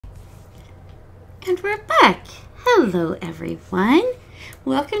And we're back. Hello everyone.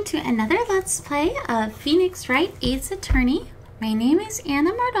 Welcome to another Let's Play of Phoenix Wright Ace Attorney. My name is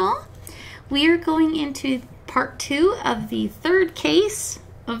Anna Mardall. We are going into part 2 of the third case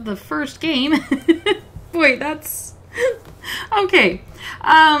of the first game. Boy, that's... okay.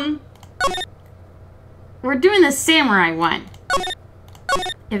 We're doing the samurai one.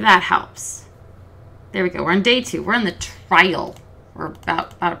 If that helps. There we go. We're on day 2. We're on the trial. We're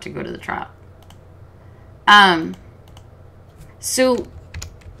about to go to the trial. So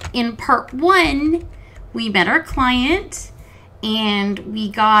in part 1, we met our client and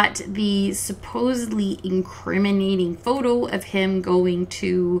we got the supposedly incriminating photo of him going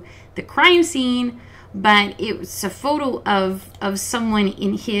to the crime scene, but it was a photo of someone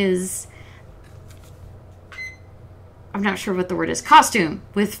in his, I'm not sure what the word is, costume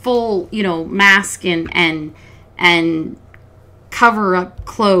with full, mask and cover up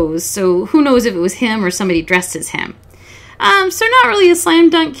clothes. So who knows if it was him or somebody dressed as him. So not really a slam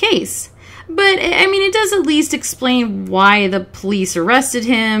dunk case. But, I mean, it does at least explain why the police arrested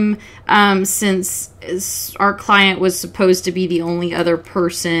him, since our client was supposed to be the only other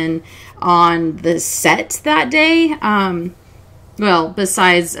person on the set that day. Well,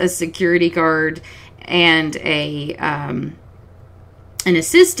 besides a security guard and an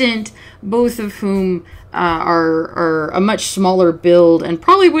assistant, both of whom are a much smaller build and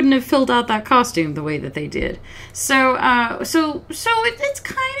probably wouldn't have filled out that costume the way that they did. So it's kind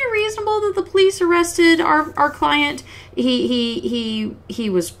of reasonable that the police arrested our client. He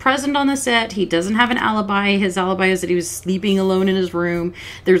was present on the set. He doesn't have an alibi. His alibi is that he was sleeping alone in his room.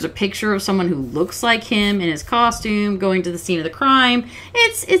 There's a picture of someone who looks like him in his costume going to the scene of the crime.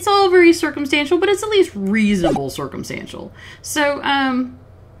 It's all very circumstantial, but it's at least reasonable circumstantial. So,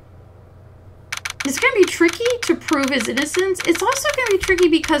 it's going to be tricky to prove his innocence. It's also going to be tricky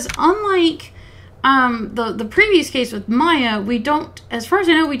because unlike the previous case with Maya, we don't, as far as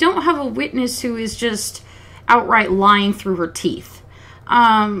I know, we don't have a witness who is just outright lying through her teeth.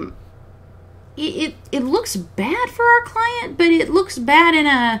 It looks bad for our client, but it looks bad in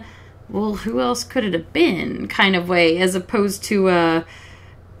a, well, who else could it have been kind of way, as opposed to a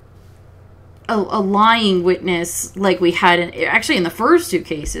lying witness like we had actually in the first two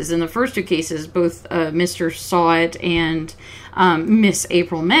cases. In the first two cases, both Mr. Sawit and Miss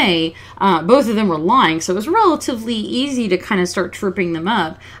April May, both of them were lying, so it was relatively easy to kind of start tripping them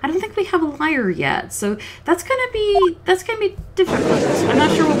up. I don't think we have a liar yet, so that's gonna be difficult. I'm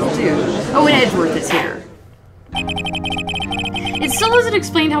not sure what we'll do. Oh, and Edgeworth is here. It still doesn't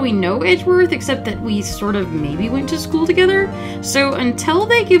explain how we know Edgeworth, except that we sort of maybe went to school together. So until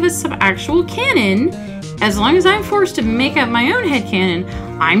they give us some actual canon, as long as I'm forced to make up my own headcanon,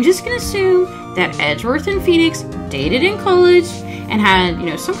 I'm just going to assume that Edgeworth and Phoenix dated in college and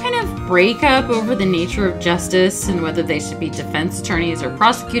had, some kind of breakup over the nature of justice and whether they should be defense attorneys or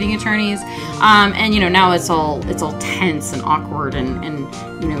prosecuting attorneys. And, now it's all tense and awkward and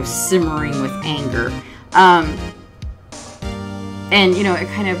simmering with anger. And, it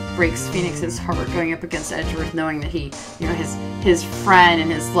kind of breaks Phoenix's heart going up against Edgeworth, knowing that he, his friend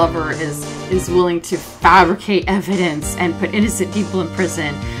and his lover is willing to fabricate evidence and put innocent people in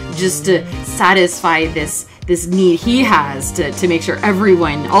prison just to satisfy this need he has to make sure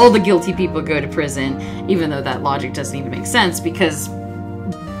everyone, all the guilty people go to prison, even though that logic doesn't even make sense, because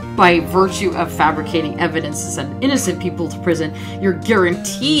by virtue of fabricating evidence to send innocent people to prison, you're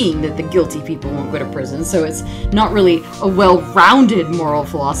guaranteeing that the guilty people won't go to prison. So it's not really a well-rounded moral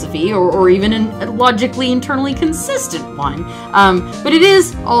philosophy or even a logically internally consistent one. But it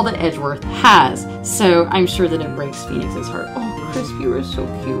is all that Edgeworth has. So I'm sure that it breaks Phoenix's heart. Oh, Crispy was so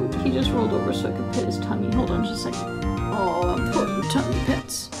cute. He just rolled over so I could pet his tummy. Hold on just a second. Oh, important tummy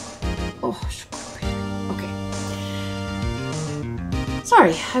pets. Oh, okay.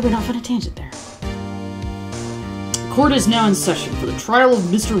 Sorry, I went off on a tangent there. Court is now in session for the trial of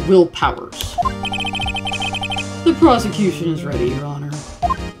Mr. Will Powers. The prosecution is ready, Your Honor.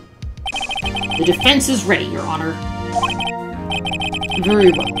 The defense is ready, Your Honor.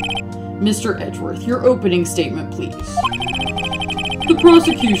 Very well. Mr. Edgeworth, your opening statement, please. The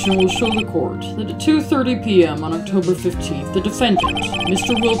prosecution will show the court that at 2:30 p.m. on October 15th, the defendant,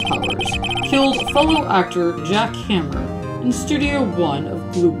 Mr. Will Powers, killed fellow actor Jack Hammer in Studio 1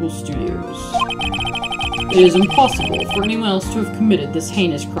 of Global Studios. It is impossible for anyone else to have committed this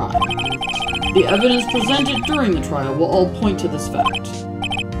heinous crime. The evidence presented during the trial will all point to this fact.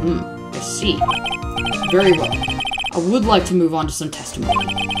 I see. Very well. I would like to move on to some testimony.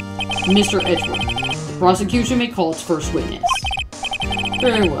 Mr. Edgeworth, the prosecution may call its first witness.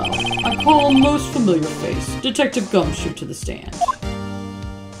 Very well. I call a most familiar face, Detective Gumshoe, to the stand.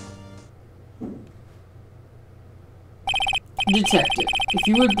 Detective, if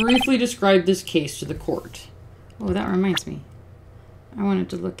you would briefly describe this case to the court. Oh, that reminds me. I wanted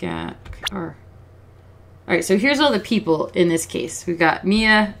to look at our... Alright, so here's all the people in this case. We've got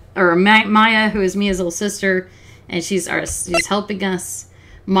Maya, who is Mia's little sister, and she's helping us.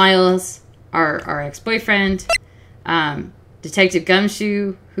 Miles, our ex-boyfriend. Detective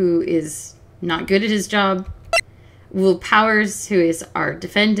Gumshoe, who is not good at his job. Will Powers, who is our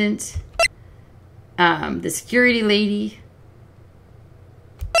defendant. The security lady,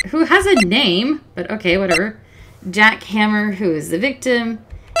 who has a name, but okay, whatever. Jack Hammer, who is the victim,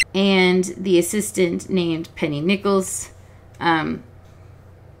 and the assistant named Penny Nichols,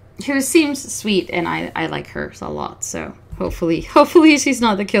 who seems sweet, and I like her a lot, so hopefully she's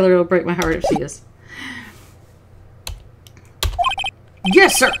not the killer. It'll break my heart if she is.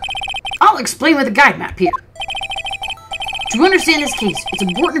 Yes, sir. I'll explain with a guide map here. To understand this case, it's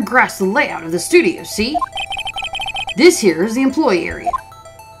important to grasp the layout of the studio, see? This here is the employee area.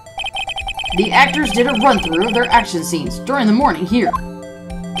 The actors did a run-through of their action scenes during the morning here.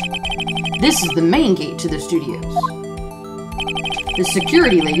 This is the main gate to the studios. The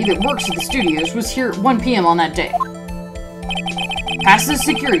security lady that works at the studios was here at 1 p.m. on that day. Past the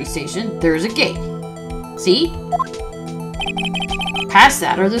security station, there is a gate. See? Past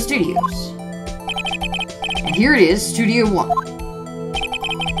that are the studios. And here it is, Studio 1.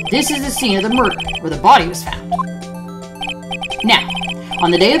 This is the scene of the murder, where the body was found. Now,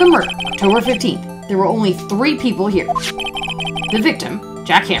 on the day of the murder, October 15th, there were only 3 people here. The victim,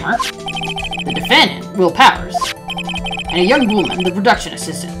 Jack Hammer, the defendant, Will Powers, and a young woman, the production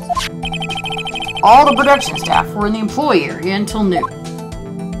assistant. All the production staff were in the employee area until noon.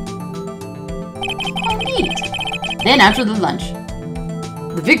 Oh, neat. Then after the lunch,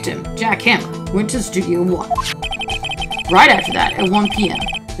 the victim, Jack Hammer, went to Studio 1. Right after that, at 1 p.m.,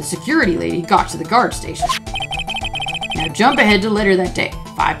 the security lady got to the guard station. Now jump ahead to later that day,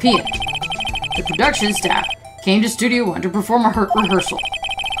 5 p.m. The production staff came to Studio 1 to perform a rehearsal.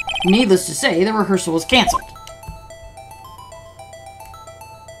 Needless to say, the rehearsal was cancelled.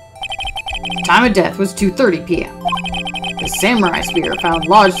 Time of death was 2:30 p.m. The samurai spear found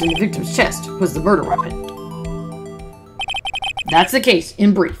lodged in the victim's chest was the murder weapon. That's the case,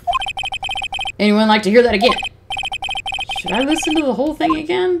 in brief. Anyone like to hear that again? Should I listen to the whole thing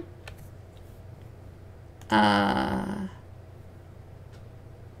again? I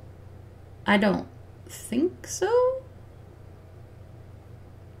don't think so.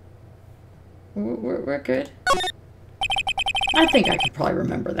 We're good. I think I could probably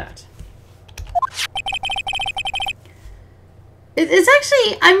remember that. It's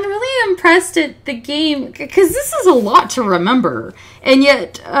actually, I'm really impressed at the game, because this is a lot to remember, and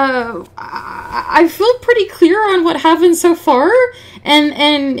yet I feel pretty clear on what happened so far,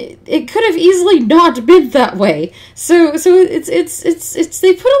 and it could have easily not been that way. So it's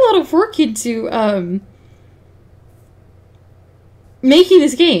they put a lot of work into making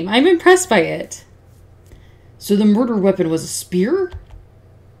this game. I'm impressed by it. So the murder weapon was a spear?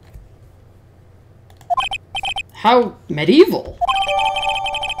 How medieval.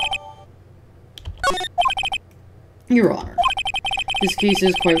 Your Honor, this case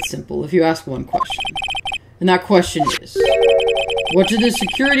is quite simple if you ask one question. And that question is, what did the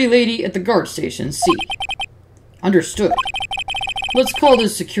security lady at the guard station see? Understood. Let's call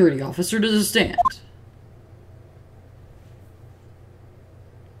this security officer to the stand.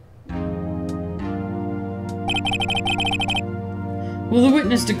 Will the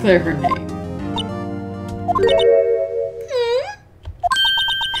witness declare her name?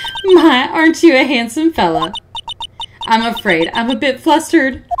 My, aren't you a handsome fella? I'm afraid I'm a bit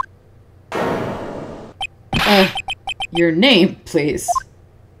flustered. Your name, please.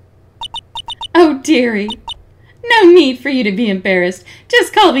 Oh, dearie. No need for you to be embarrassed.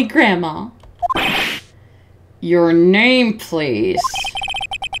 Just call me Grandma. Your name, please.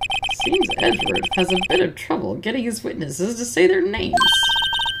 Seems Edward has a bit of trouble getting his witnesses to say their names.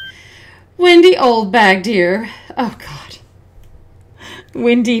 Wendy Oldbag, dear. Oh, God.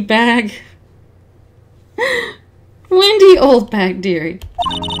 Wendy Bag. Wendy Oldbag, dearie.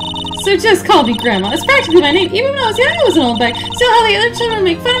 So just call me Grandma. It's practically my name, even when I was young I was an Oldbag. Still, how the other children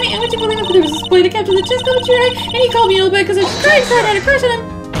make fun of me, and would you believe it, there was this boy that kept in the chest of a tree, and he called me Oldbag because I was crying so I had a crush on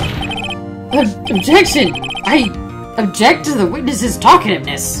him. Objection! I object to the witness's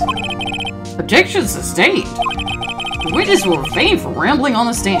talkativeness. Objection sustained. The witness will refrain from rambling on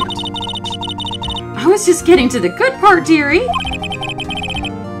the stand. I was just getting to the good part, dearie.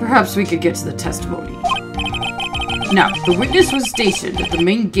 Perhaps we could get to the testimony. Now, the witness was stationed at the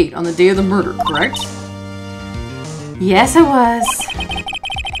main gate on the day of the murder, correct? Yes, I was.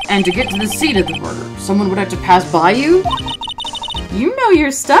 And to get to the scene of the murder, someone would have to pass by you? You know your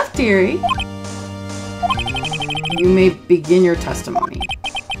stuff, dearie. You may begin your testimony.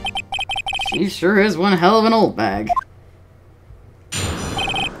 She sure is one hell of an old bag.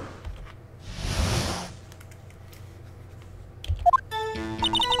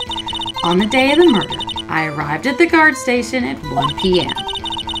 On the day of the murder, I arrived at the guard station at 1 p.m.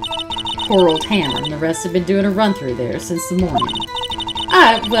 Poor old Hammer and the rest have been doing a run-through there since the morning.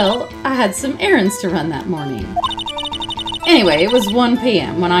 I had some errands to run that morning. Anyway, it was 1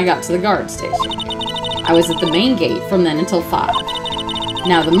 p.m. when I got to the guard station. I was at the main gate from then until 5.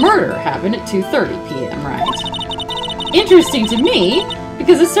 Now, the murder happened at 2:30 p.m., right? Interesting to me,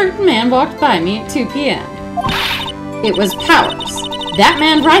 because a certain man walked by me at 2 p.m. It was Powers. That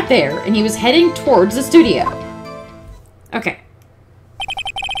man right there, and he was heading towards the studio. Okay.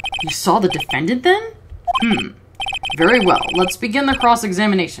 You saw the defendant then? Very well. Let's begin the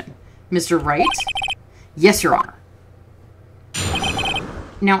cross-examination. Mr. Wright? Yes, Your Honor.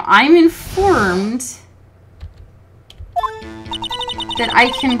 Now, I'm informed that I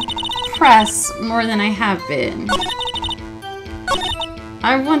can press more than I have been.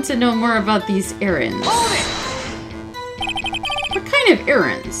 I want to know more about these errands. What kind of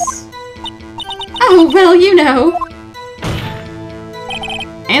errands? Oh, well, you know.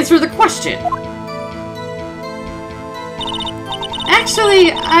 Answer the question.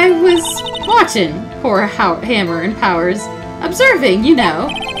 Actually, I was watching poor Hammer and Powers, observing, you know.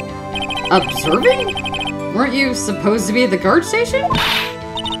 Observing? Weren't you supposed to be at the guard station?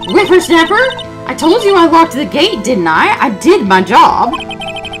 Whippersnapper! I told you I locked the gate, didn't I? I did my job.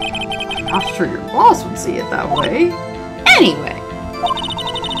 I'm not sure your boss would see it that way. Anyway,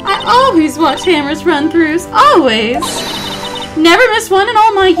 I always watch Hammer's run-throughs, always. Never miss one in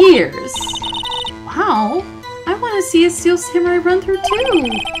all my years. Wow, I want to see a Steel Samurai run-through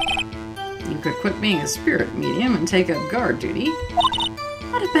too. You could quit being a spirit medium and take up guard duty.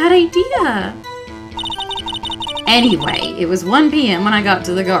 What a bad idea. Anyway, it was 1 p.m. when I got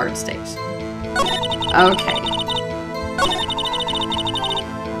to the guard station. Okay.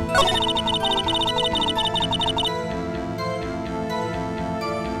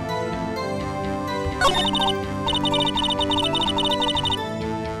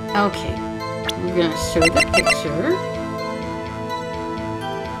 Okay, we're gonna show the picture.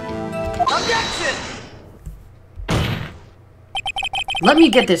 Objection! Let me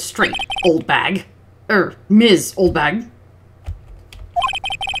get this straight, old bag. Ms. Old Bag.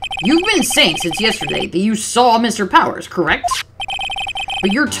 You've been saying since yesterday that you saw Mr. Powers, correct?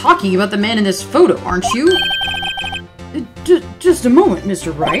 But you're talking about the man in this photo, aren't you? Just a moment,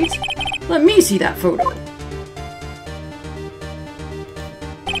 Mr. Wright. Let me see that photo.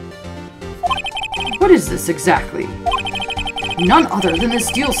 What is this exactly? None other than the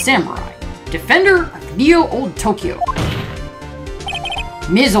Steel Samurai, defender of Neo Old Tokyo.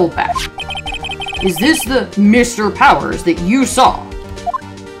 Ms. Old Bag. Is this the Mr. Powers that you saw?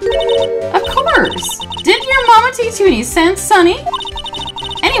 Of course! Didn't your mama teach you any sense, Sonny?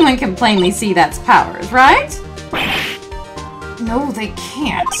 Anyone can plainly see that's Powers, right? No, they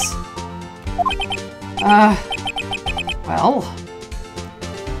can't. Well,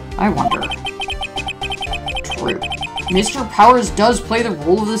 I wonder. True. Mr. Powers does play the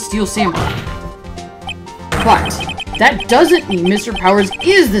role of the Steel Samurai. But that doesn't mean Mr. Powers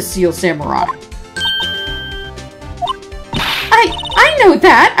is the Steel Samurai. I know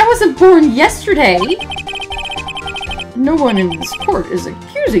that! I wasn't born yesterday! No one in this court is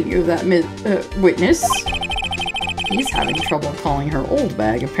accusing you of that, witness. He's having trouble calling her old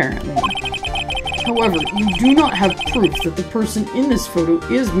bag, apparently. However, you do not have proof that the person in this photo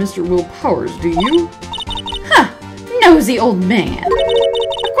is Mr. Will Powers, do you? Huh! Nosy old man!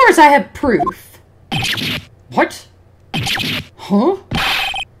 Of course I have proof! What? Huh?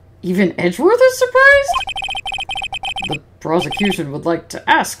 Even Edgeworth is surprised? The prosecution would like to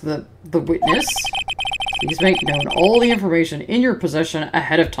ask the witness. Please make known all the information in your possession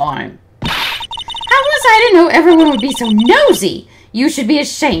ahead of time. How was I to know everyone would be so nosy? You should be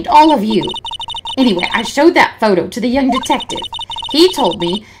ashamed, all of you. Anyway, I showed that photo to the young detective. He told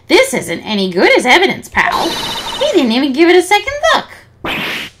me, this isn't any good as evidence, pal. He didn't even give it a second look.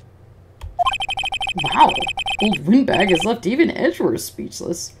 Wow, old Windbag has left even Edgeworth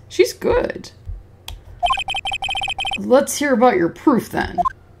speechless. She's good. Let's hear about your proof, then.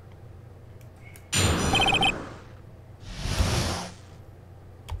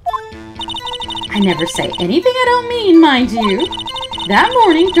 I never say anything I don't mean, mind you. That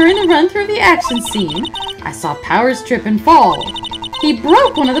morning, during the run through the action scene, I saw Powers trip and fall. He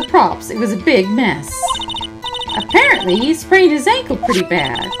broke one of the props. It was a big mess. Apparently, he sprained his ankle pretty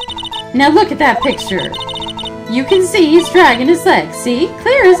bad. Now look at that picture. You can see he's dragging his legs, see?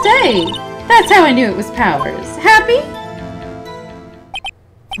 Clear as day. That's how I knew it was Powers. Happy?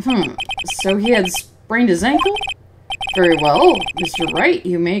 So he had sprained his ankle? Very well, Mr. Wright,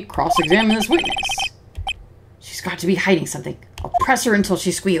 you may cross-examine this witness. She's got to be hiding something. I'll press her until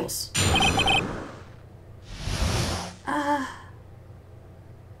she squeals.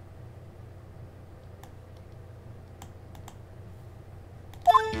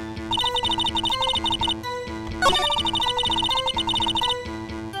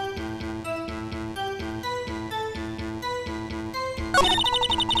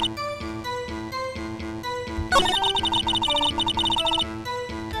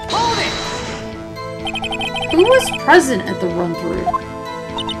 Who was present at the run-through?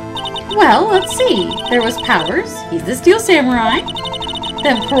 Well, let's see. There was Powers, he's the Steel Samurai.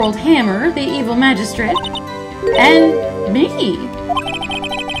 Then poor old Hammer, the evil magistrate. And me.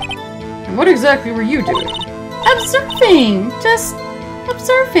 And what exactly were you doing? Observing! Just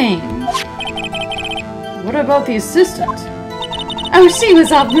observing. What about the assistant? Oh, she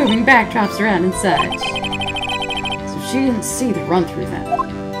was off moving backdrops around and such. So she didn't see the run-through then.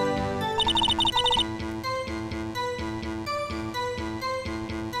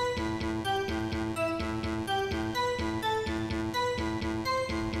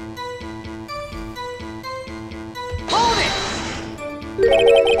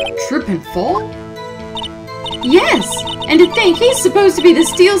 Trip and fall? Yes, and to think he's supposed to be the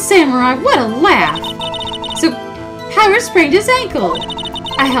Steel Samurai, what a laugh! So, Powers sprained his ankle.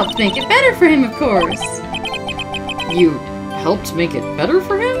 I helped make it better for him, of course. You helped make it better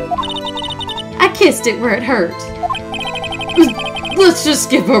for him? I kissed it where it hurt. Let's just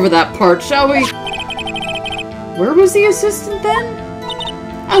skip over that part, shall we? Where was the assistant then?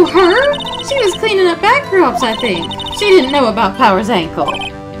 Oh, her? She was cleaning up backdrops, I think. She didn't know about Powers' ankle.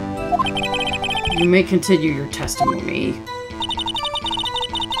 You may continue your testimony.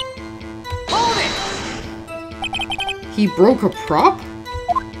 Hold it! He broke a prop?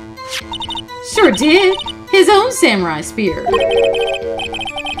 Sure did. His own samurai spear.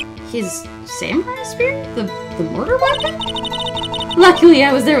 His samurai spear? The murder weapon? Luckily,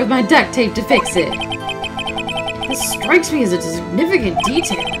 I was there with my duct tape to fix it. This strikes me as a significant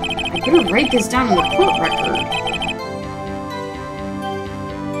detail. I better write this down in the court record.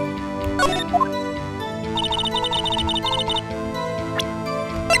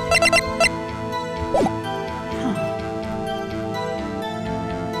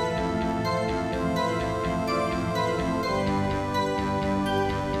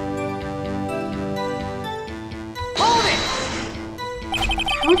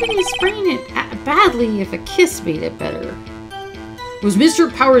 How did he sprain it badly if a kiss made it better? Was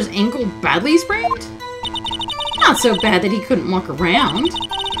Mr. Powers' ankle badly sprained? Not so bad that he couldn't walk around.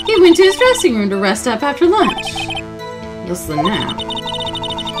 He went to his dressing room to rest up after lunch. Less than that.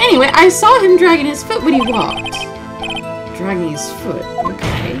 Anyway, I saw him dragging his foot when he walked. Dragging his foot,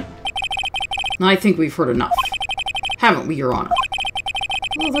 okay. I think we've heard enough. Haven't we, Your Honor?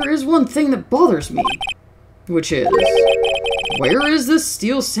 Well, there is one thing that bothers me. Which is... where is this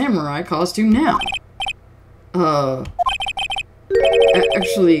Steel Samurai costume now?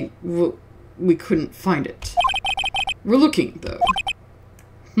 Actually, we couldn't find it. We're looking, though.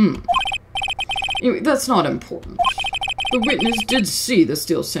 Anyway, that's not important. The witness did see the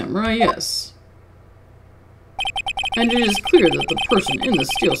Steel Samurai, yes. And it is clear that the person in the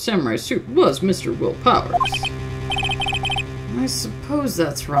Steel Samurai suit was Mr. Will Powers. I suppose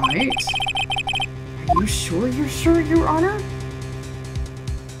that's right. Are you sure you're sure, Your Honor?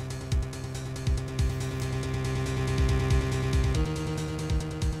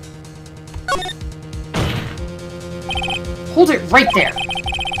 Hold it right there.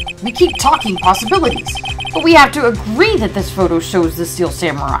 We keep talking possibilities, but we have to agree that this photo shows the Steel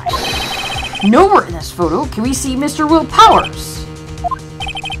Samurai. Nowhere in this photo can we see Mr. Will Powers.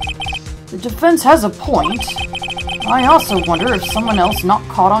 The defense has a point. I also wonder if someone else not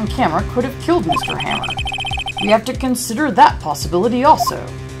caught on camera could have killed Mr. Hammer. We have to consider that possibility also.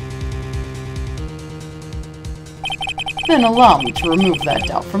 Then allow me to remove that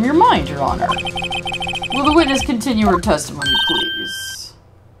doubt from your mind, Your Honor. Will the witness continue her testimony, please?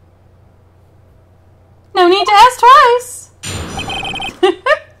 No need to ask twice.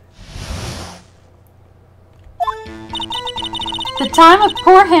 The time of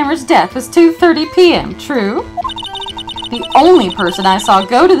poor Hammer's death was 2:30 p.m., true? The only person I saw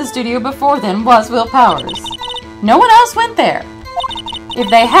go to the studio before then was Will Powers. No one else went there. If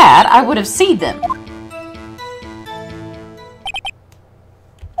they had, I would have seen them.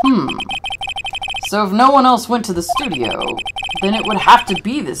 So if no one else went to the studio, Then it would have to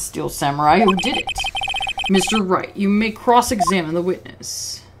be the Steel Samurai who did it. Mr. Wright, you may cross-examine the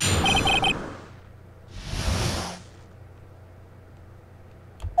witness.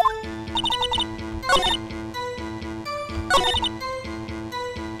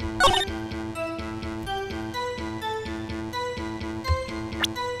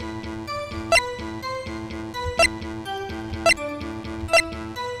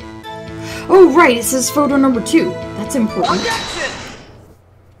 Oh, right, it says photo number 2. That's important. Objection!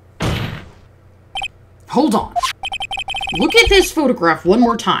 Hold on. Look at this photograph one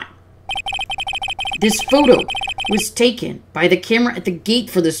more time. This photo was taken by the camera at the gate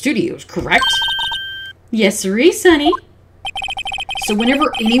for the studios, correct? Yes, sirree, Sonny. So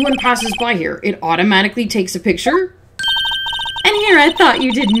whenever anyone passes by here, it automatically takes a picture? And here I thought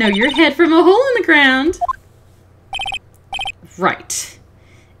you didn't know your head from a hole in the ground. Right.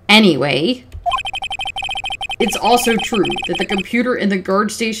 Anyway, it's also true that the computer in the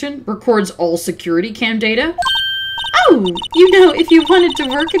guard station records all security cam data. Oh, you know, if you wanted to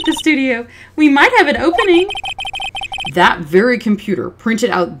work at the studio, we might have an opening. That very computer printed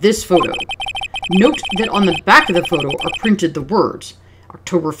out this photo. Note that on the back of the photo are printed the words,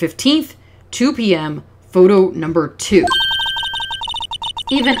 October 15th, 2 p.m., photo number 2.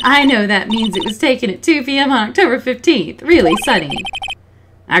 Even I know that means it was taken at 2 p.m. on October 15th. Really, Sonny.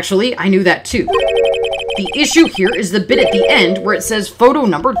 Actually, I knew that too. The issue here is the bit at the end where it says photo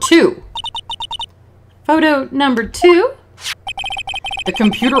number 2. Photo number 2? The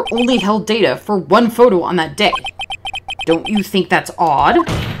computer only held data for one photo on that day. Don't you think that's odd?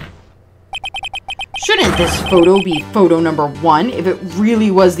 Shouldn't this photo be photo number 1 if it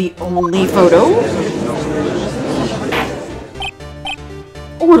really was the only photo?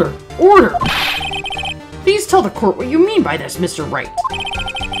 Order! Order! Please tell the court what you mean by this, Mr. Wright.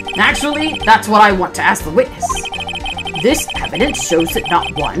 Actually, that's what I want to ask the witness. This evidence shows that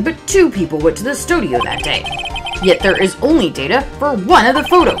not 1, but 2 people went to the studio that day. Yet there is only data for one of the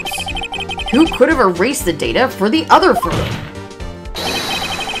photos. Who could have erased the data for the other photo?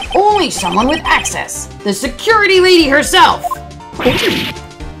 Only someone with access. The security lady herself.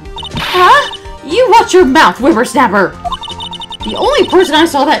 Huh? You watch your mouth, whippersnapper. The only person I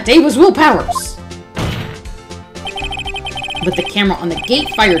saw that day was Will Powers. But the camera on the gate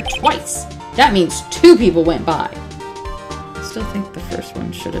fired twice. That means 2 people went by. I still think the first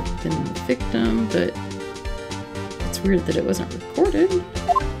one should have been the victim, but it's weird that it wasn't recorded.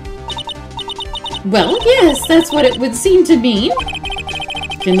 Well, yes, that's what it would seem to mean.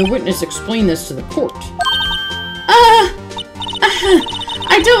 Can the witness explain this to the court?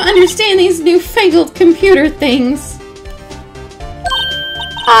 I don't understand these newfangled computer things.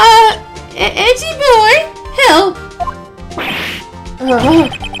 Edgy boy, help!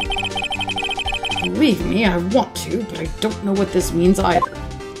 Believe me, I want to, but I don't know what this means either.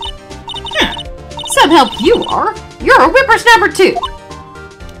 Some help you are. You're a whippersnapper too!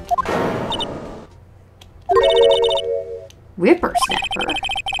 Whippersnapper?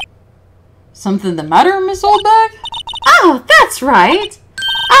 Something the matter, Miss Oldbag? Oh, that's right.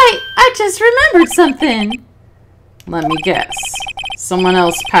 I just remembered something. Let me guess. Someone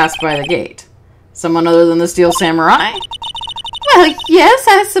else passed by the gate. Someone other than the Steel Samurai? Well, yes,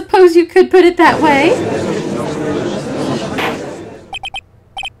 I suppose you could put it that way.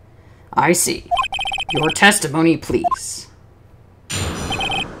 I see. Your testimony, please.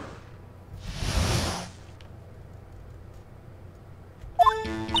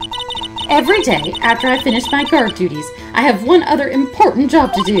 Every day, after I finish my guard duties, I have one other important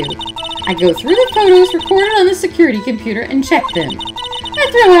job to do. I go through the photos recorded on the security computer and check them. I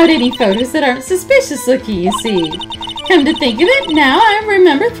throw out any photos that aren't suspicious looking, you see. Come to think of it, now I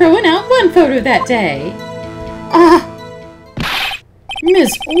remember throwing out one photo that day.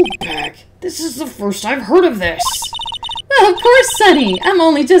 Miss Oldbag, this is the first I've heard of this. Well, of course, Sonny. I'm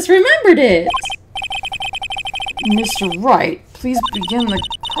only just remembered it. Mr. Wright, please begin the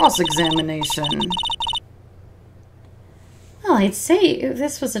cross-examination. Well, I'd say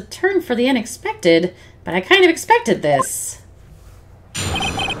this was a turn for the unexpected, but I kind of expected this.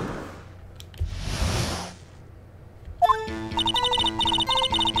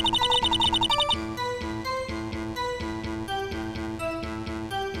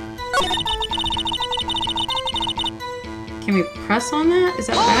 Can we press on that? Is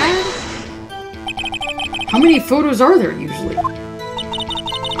that bad? How many photos are there usually?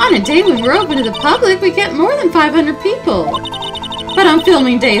 On a day when we're open to the public, we get more than 500 people. But on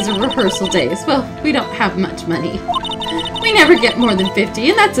filming days or rehearsal days, well, we don't have much money. We never get more than 50,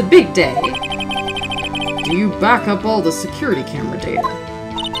 and that's a big day. Do you back up all the security camera data?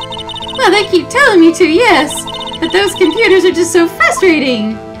 Well, they keep telling me to, yes. But those computers are just so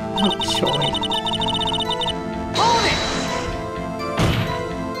frustrating. Oh, joy. Hold it!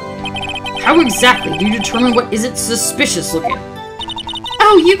 How exactly do you determine what isn't suspicious looking?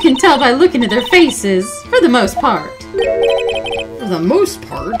 Oh, you can tell by looking at their faces, for the most part. For the most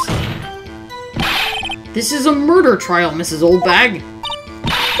part? This is a murder trial, Mrs. Oldbag.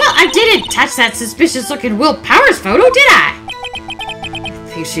 Well, I didn't touch that suspicious-looking Will Powers photo, did I? I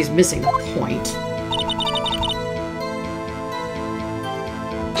think she's missing the point.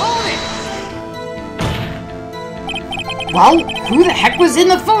 Hold it! Well, who the heck was in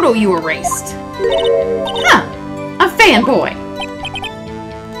the photo you erased? Huh. A fanboy.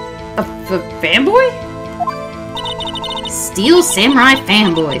 A fanboy? Steel Samurai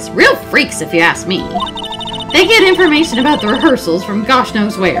fanboys. Real freaks, if you ask me. They get information about the rehearsals from gosh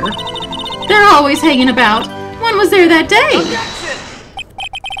knows where. They're always hanging about. One was there that day.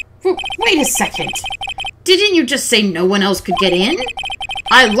 Wait a second. Didn't you just say no one else could get in?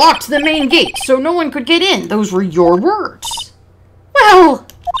 I locked the main gate so no one could get in. Those were your words. Well,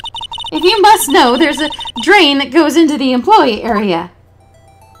 if you must know, there's a drain that goes into the employee area.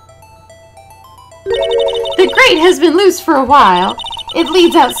 The grate has been loose for a while. It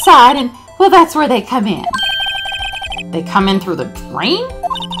leads outside, and, well, that's where they come in. They come in through the drain?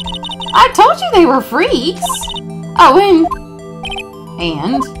 I told you they were freaks. Oh,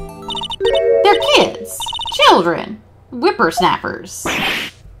 and they're kids, children, whippersnappers.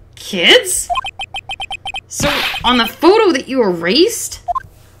 Kids? So, on the photo that you erased?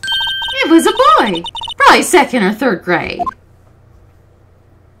 It was a boy, probably 2nd or 3rd grade.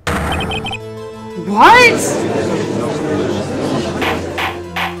 What?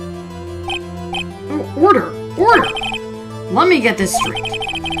 Order! Let me get this straight.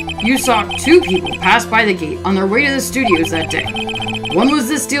 You saw 2 people pass by the gate on their way to the studios that day. One was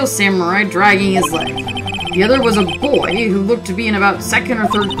the Steel Samurai dragging his leg. The other was a boy who looked to be in about 2nd or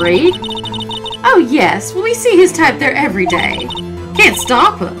 3rd grade. Oh yes, well we see his type there every day. Can't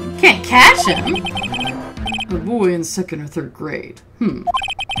stop him, can't catch him. A boy in 2nd or 3rd grade.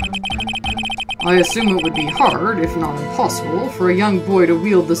 I assume it would be hard, if not impossible, for a young boy to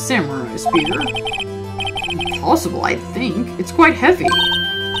wield the samurai spear. Impossible, I think. It's quite heavy.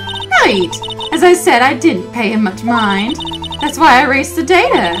 Right. As I said, I didn't pay him much mind. That's why I erased the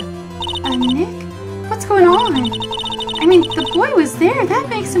data. Nick? What's going on? I mean, the boy was there. That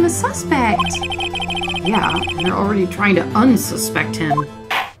makes him a suspect. Yeah, and they're already trying to unsuspect him.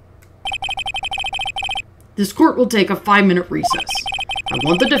 This court will take a 5-minute recess. I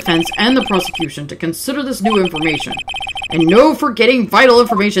want the defense and the prosecution to consider this new information. And no forgetting vital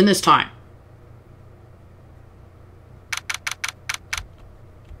information this time.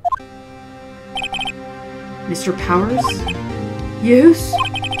 Mr. Powers? Yes?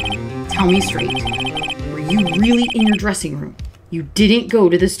 Tell me straight. Were you really in your dressing room? You didn't go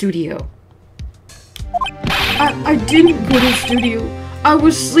to the studio. I didn't go to the studio. I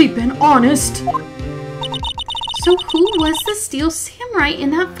was sleeping, honest. So who was the Steel Samurai in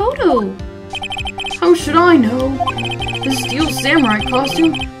that photo? How should I know? The Steel Samurai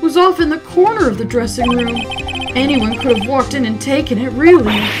costume was off in the corner of the dressing room. Anyone could have walked in and taken it,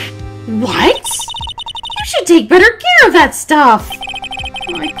 really. What? You should take better care of that stuff.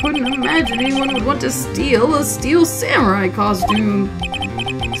 I couldn't imagine anyone would want to steal a Steel Samurai costume.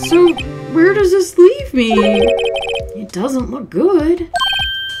 So, where does this leave me? It doesn't look good.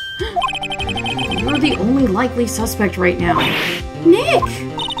 You're the only likely suspect right now. Nick,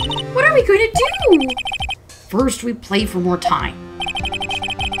 what are we going to do? First, we play for more time.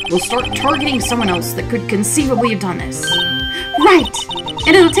 We'll start targeting someone else that could conceivably have done this. Right.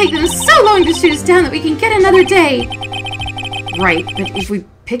 And it'll take them so long to shoot us down that we can get another day. Right, but if we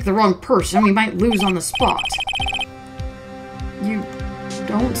pick the wrong person, we might lose on the spot. You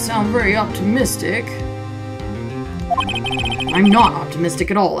don't sound very optimistic. I'm not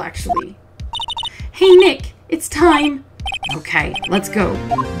optimistic at all, actually. Hey, Nick, it's time. Okay, let's go.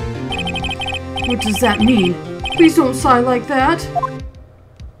 What does that mean? Please don't sigh like that.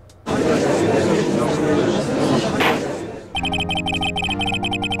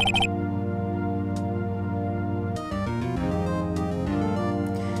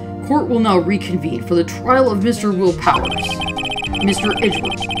 Court will now reconvene for the trial of Mr. Will Powers. Mr.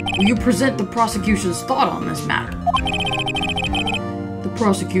 Edgeworth, will you present the prosecution's thought on this matter? The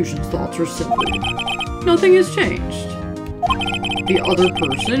prosecution's thoughts are simply, nothing has changed. The other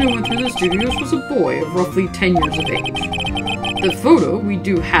person who went through the studios was a boy of roughly 10 years of age. The photo we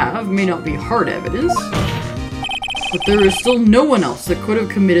do have may not be hard evidence, but there is still no one else that could have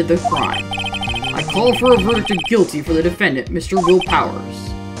committed the crime. I call for a verdict of guilty for the defendant, Mr. Will Powers.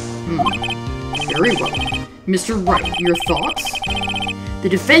 Very well. Mr. Wright, your thoughts? The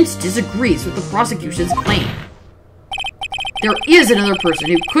defense disagrees with the prosecution's claim. There is another person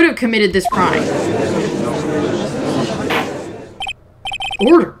who could have committed this crime.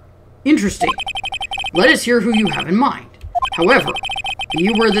 Order. Interesting. Let us hear who you have in mind. However, be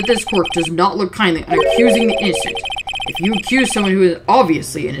aware that this court does not look kindly on accusing the innocent. If you accuse someone who is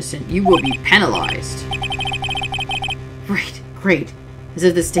obviously innocent, you will be penalized. Right, great. As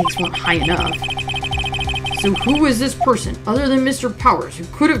if the stakes weren't high enough. So who is this person, other than Mr. Powers, who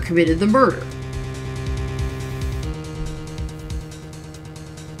could have committed the murder?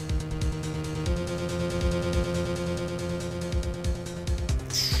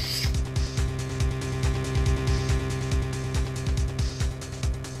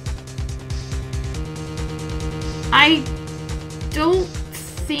 I don't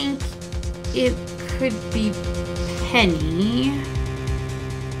think it could be Penny,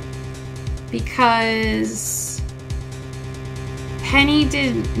 because Penny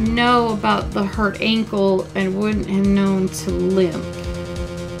didn't know about the hurt ankle and wouldn't have known to limp.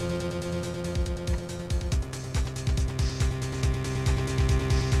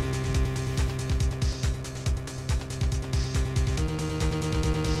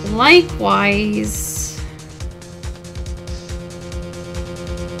 Likewise,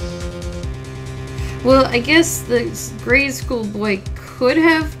 well, I guess the grade school boy could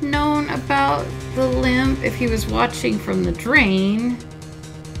have known about the limp if he was watching from the drain.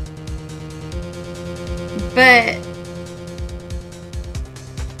 But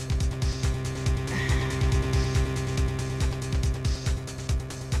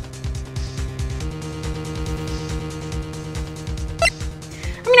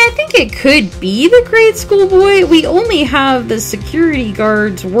I think it could be the grade school boy. We only have the security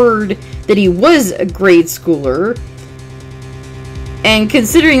guard's word that he was a grade schooler. And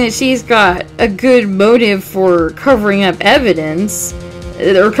considering that she's got a good motive for covering up evidence,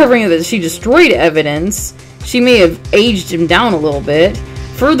 or covering up that she destroyed evidence, she may have aged him down a little bit.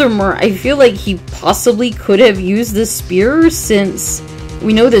 Furthermore, I feel like he possibly could have used the spear, since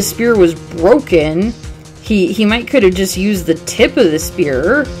we know the spear was broken. He might could have just used the tip of the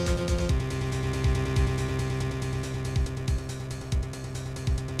spear.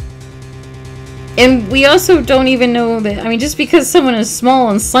 And we also don't even know that, I mean, just because someone is small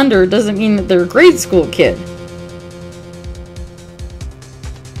and slender doesn't mean that they're a grade school kid.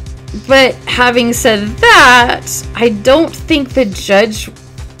 But having said that, I don't think the judge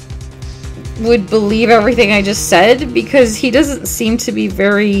would believe everything I just said, because he doesn't seem to be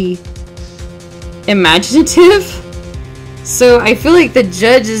very imaginative. So I feel like the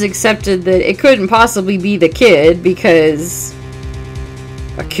judge has accepted that it couldn't possibly be the kid, because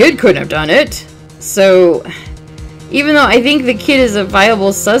a kid couldn't have done it. So even though I think the kid is a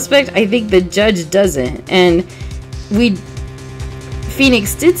viable suspect, I think the judge doesn't. And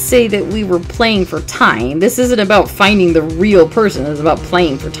Phoenix did say that we were playing for time. This isn't about finding the real person, it's about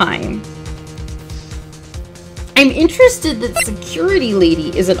playing for time. I'm interested that security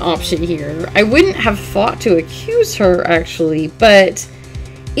lady is an option here. I wouldn't have thought to accuse her, actually, but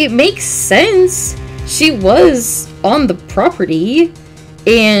it makes sense. She was on the property,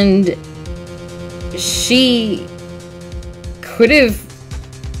 and she could have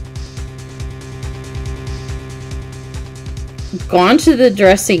gone to the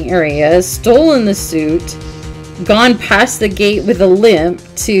dressing area, stolen the suit, gone past the gate with a limp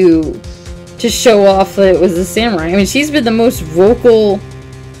to show off that it was a samurai. I mean, she's been the most vocal.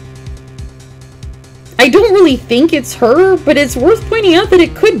 I don't really think it's her, but it's worth pointing out that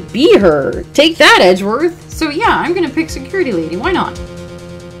it could be her. Take that, Edgeworth. So yeah, I'm gonna pick security lady. Why not?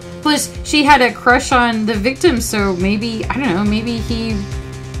 Plus, she had a crush on the victim, so maybe, I don't know, maybe he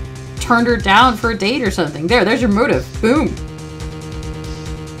turned her down for a date or something. There's your motive. Boom.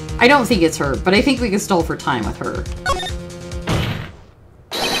 I don't think it's her, but I think we can stall for time with her.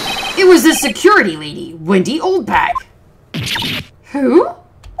 It was the security lady, Wendy Oldbag. Who?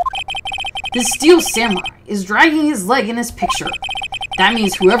 The steel samurai is dragging his leg in this picture. That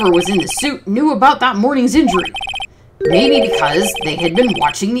means whoever was in the suit knew about that morning's injury. Maybe because they had been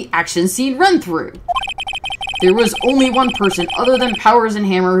watching the action scene run through. There was only one person other than Powers and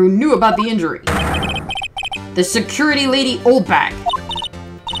Hammer who knew about the injury. The security lady Oldbag.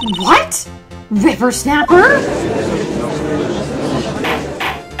 What? Whippersnapper?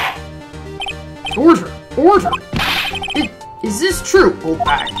 Order! Order! Is this true,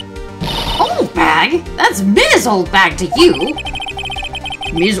 Oldbag? Oldbag? That's Ms. Oldbag to you!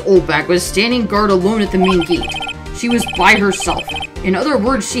 Ms. Oldbag was standing guard alone at the main gate. She was by herself. In other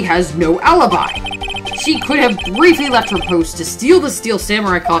words, she has no alibi. She could have briefly left her post to steal the steel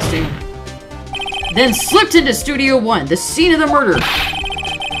samurai costume. then slipped into Studio 1, the scene of the murder.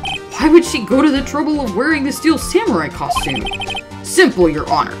 Why would she go to the trouble of wearing the Steel Samurai costume? Simple, Your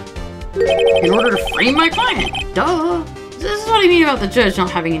Honor. In order to frame my client. Duh. This is what I mean about the judge not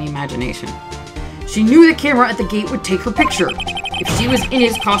having any imagination. She knew the camera at the gate would take her picture. If she was in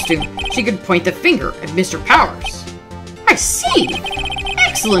his costume, she could point the finger at Mr. Powers. I see.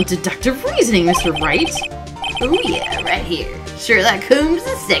 Excellent deductive reasoning, Mr. Wright. Oh yeah, right here. Sherlock Holmes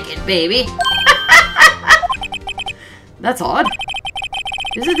II, baby. That's odd.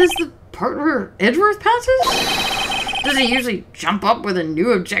 Isn't this the part where Edgeworth passes? Does he usually jump up with a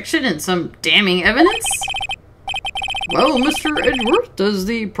new objection and some damning evidence? Well, Mr. Edgeworth, does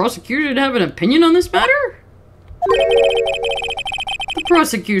the prosecution have an opinion on this matter? The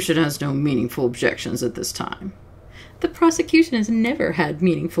prosecution has no meaningful objections at this time. The prosecution has never had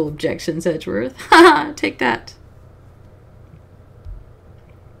meaningful objections, Edgeworth. Haha, take that.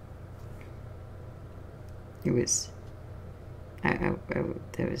 It was...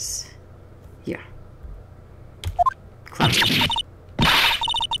 that was... yeah. Clever.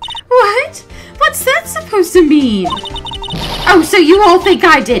 What? What's that supposed to mean? Oh, so you all think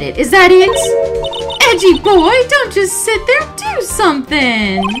I did it? Is that it? Edgy boy, don't just sit there, do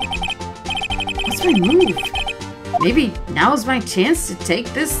something! What's my move? Maybe now's my chance to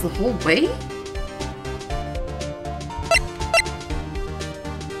take this the whole way?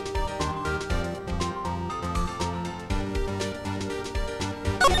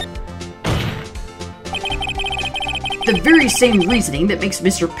 The very same reasoning that makes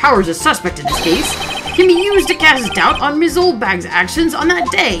Mr. Powers a suspect in this case can be used to cast doubt on Ms. Oldbag's actions on that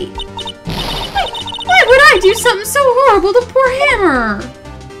day. Why would I do something so horrible to poor Hammer?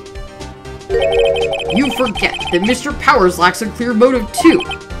 You forget that Mr. Powers lacks a clear motive too.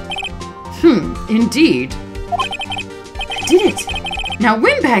 Indeed. I did it. Now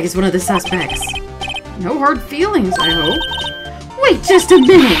Windbag is one of the suspects. No hard feelings, I hope. Wait just a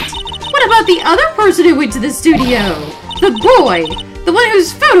minute. What about the other person who went to the studio? The boy! The one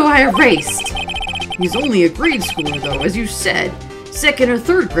whose photo I erased! He's only a grade schooler though, as you said. 2nd or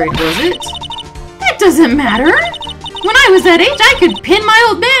 3rd grade, was it? That doesn't matter! When I was that age, I could pin my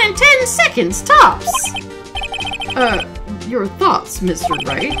old man in 10 seconds, tops! Your thoughts, Mr.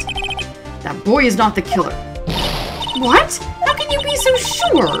 Wright? That boy is not the killer. What? How can you be so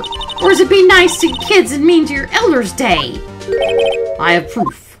sure? Or is it be nice to kids and mean to your elders' day? I have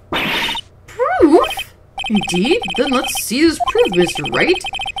proof. Proof? Indeed? Then let's see this proof, Mr. Wright.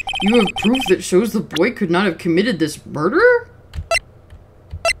 You have proof that shows the boy could not have committed this murder?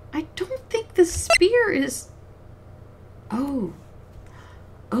 I don't think the spear is... Oh.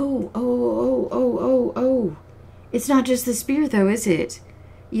 It's not just the spear, though, is it?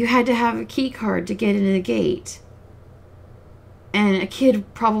 You had to have a key card to get into the gate. And a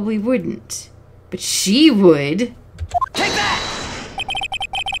kid probably wouldn't. But she would. Take that!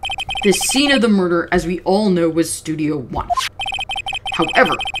 The scene of the murder, as we all know, was Studio 1.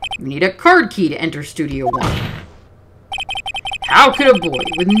 However, you need a card key to enter Studio 1. How could a boy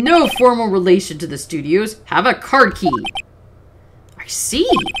with no formal relation to the studios have a card key? I see.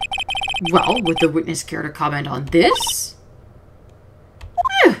 Well, would the witness care to comment on this?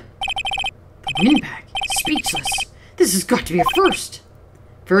 The Windbag is speechless. This has got to be a first.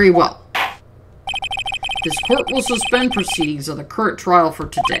 Very well. This court will suspend proceedings of the current trial for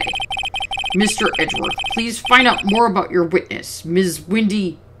today. Mr. Edgeworth, please find out more about your witness, Ms.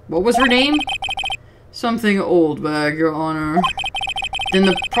 Windy... What was her name? Something Oldbag, Your Honor. Then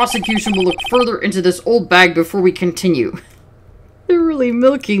the prosecution will look further into this old bag before we continue. They're really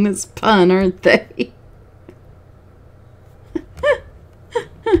milking this pun, aren't they?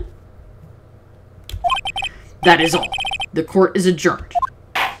 That is all. The court is adjourned.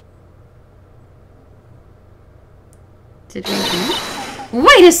 Did we do?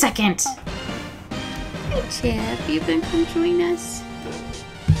 Wait a second! Hi, Chip. You can come join us?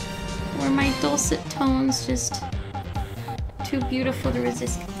 Or my dulcet tones just too beautiful to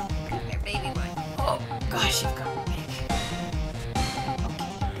resist? Come here, baby boy. Oh, gosh, you've got me big. Okay,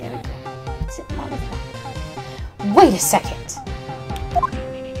 there we go. Sit on the floor. Wait a second!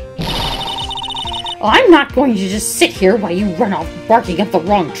 Well, I'm not going to just sit here while you run off barking up the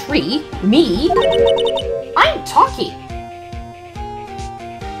wrong tree. Me? I'm talking!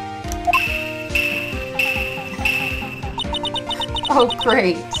 Oh,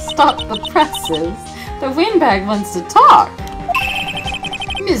 great. Stop the presses. The Windbag wants to talk.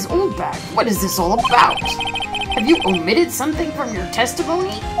 Ms. Oldbag, what is this all about? Have you omitted something from your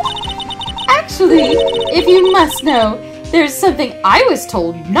testimony? Actually, if you must know, there's something I was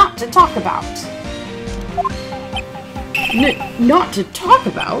told not to talk about. Not to talk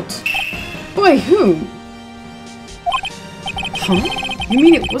about? By whom? Huh? You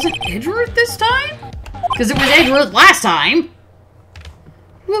mean it wasn't Edward this time? Because it was Edward last time.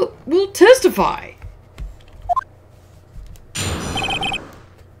 We'll testify.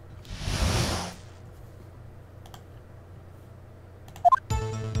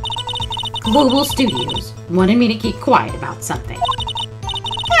 Global Studios wanted me to keep quiet about something.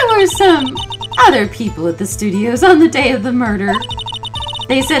 There were some other people at the studios on the day of the murder.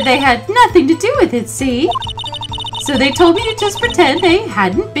 They said they had nothing to do with it, see? So they told me to just pretend they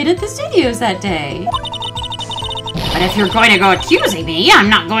hadn't been at the studios that day. But if you're going to go accusing me, I'm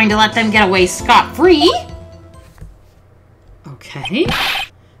not going to let them get away scot-free. Okay.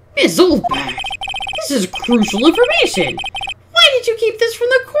 Ms. Oldback, this is crucial information. Why did you keep this from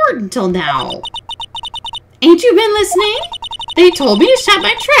the court until now? Ain't you been listening? They told me to shut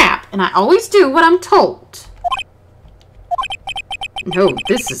my trap, and I always do what I'm told. No,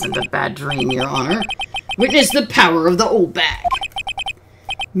 this isn't a bad dream, Your Honor. Witness the power of the Oldback.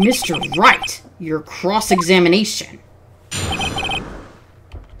 Mr. Wright, your cross-examination.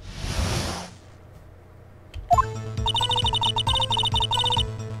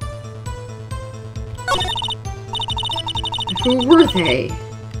 Who were they?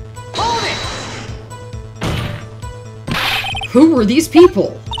 Hold it! Who were these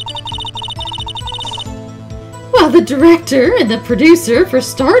people? Well, the director and the producer, for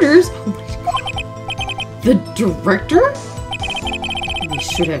starters. Oh my God. The director? We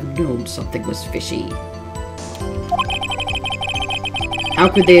should have known something was fishy. How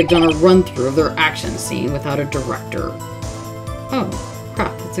could they have done a run-through of their action scene without a director? Oh,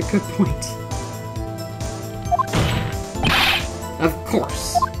 crap, that's a good point. Of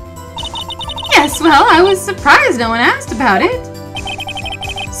course. Yes, well, I was surprised no one asked about it.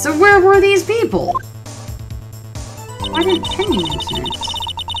 So where were these people? Why didn't Penny mention it?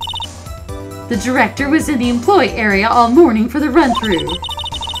 The director was in the employee area all morning for the run-through.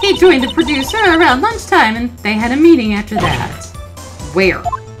 He joined the producer around lunchtime, and they had a meeting after that. Where?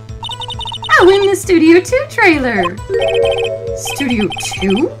 Oh, in the Studio 2 trailer. Studio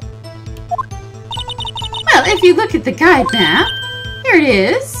 2? Well, if you look at the guide map, here it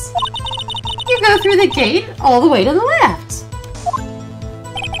is. You go through the gate all the way to the left.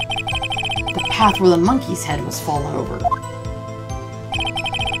 The path where the monkey's head was fallen over.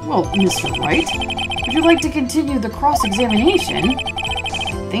 Well, Mr. Wright, would you like to continue the cross-examination?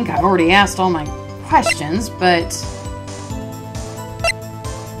 I think I've already asked all my questions, but...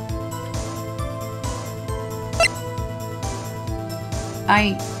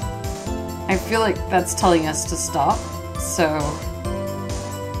 I feel like that's telling us to stop, so...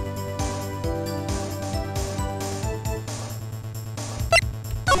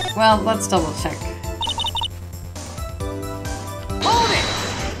 Well, let's double check. Hold it!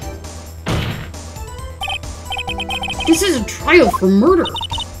 This is a trial for murder.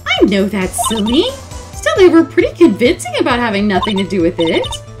 I know that's silly. Still, they were pretty convincing about having nothing to do with it.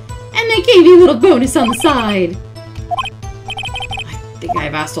 And they gave you a little bonus on the side. I think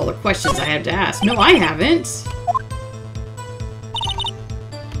I've asked all the questions I had to ask. No, I haven't.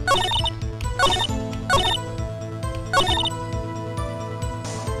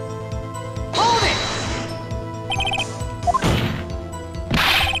 Hold it!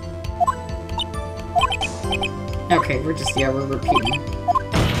 Okay, we're repeating.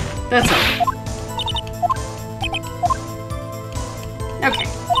 That's all. Okay.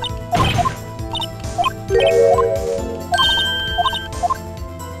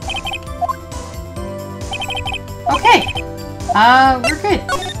 Okay. We're good.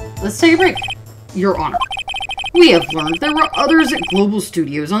 Let's take a break. Your Honor, we have learned there were others at Global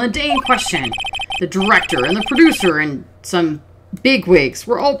Studios on the day in question. The director and the producer and some bigwigs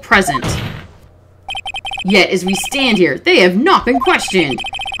were all present. Yet, as we stand here, they have not been questioned.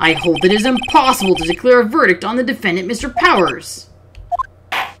 I hold that it is impossible to declare a verdict on the defendant, Mr. Powers.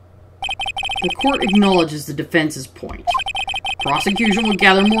 The court acknowledges the defense's point. Prosecution will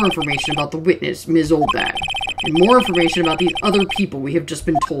gather more information about the witness, Ms. Oldback, and more information about these other people we have just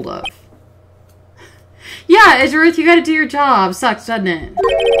been told of. Yeah, Edgeworth, you gotta do your job. Sucks, doesn't it?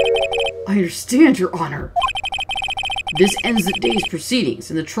 I understand, Your Honor. This ends the day's proceedings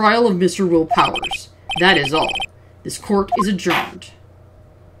in the trial of Mr. Will Powers. That is all. This court is adjourned.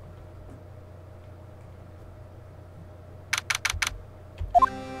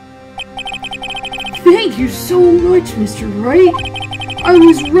 Thank you so much, Mr. Wright. I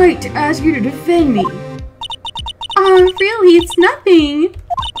was right to ask you to defend me. Really, it's nothing.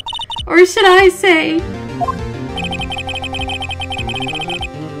 Or should I say...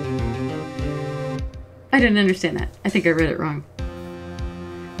 I didn't understand that. I think I read it wrong.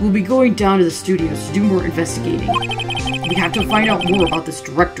 We'll be going down to the studios to do more investigating. We have to find out more about this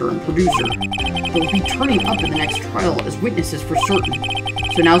director and producer. They'll be turning up in the next trial as witnesses for certain.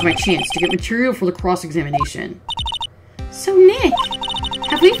 So now's my chance to get material for the cross-examination. So, Nick,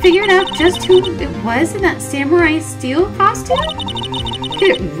 have we figured out just who it was in that samurai steel costume? Could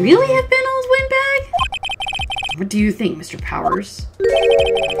it really have been old Windbag? What do you think, Mr. Powers?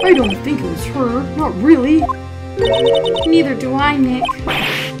 I don't think it was her. Not really. Neither do I, Nick.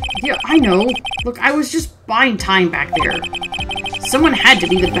 Yeah, I know. Look, I was just buying time back there. Someone had to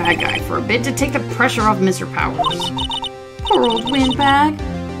be the bad guy for a bit to take the pressure off Mr. Powers. Poor old Windbag.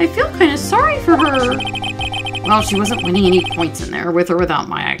 I feel kind of sorry for her. Well, she wasn't winning any points in there, with or without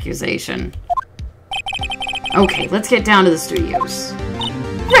my accusation. Okay, let's get down to the studios.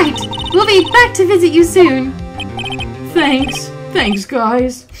 Right. We'll be back to visit you soon. Thanks. Thanks,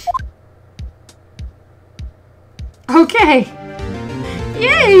 guys. Okay.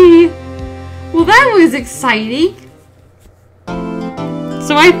 Yay! Well, that was exciting.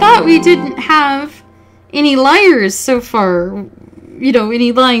 So I thought we didn't have any liars so far. You know,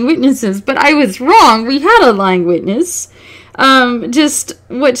 any lying witnesses. But I was wrong. We had a lying witness. Just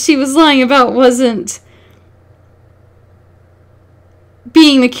what she was lying about wasn't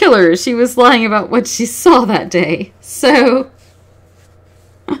being the killer. She was lying about what she saw that day. So...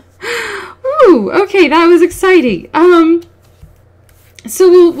 Woo! Okay, that was exciting. So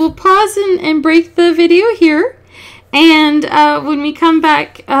we'll pause and break the video here. And when we come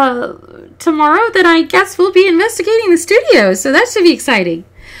back tomorrow, then I guess we'll be investigating the studio. So that should be exciting.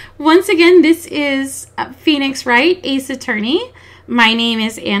 Once again, this is Phoenix Wright, Ace Attorney. My name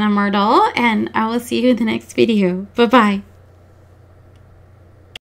is Anna Mardall, and I will see you in the next video. Bye-bye.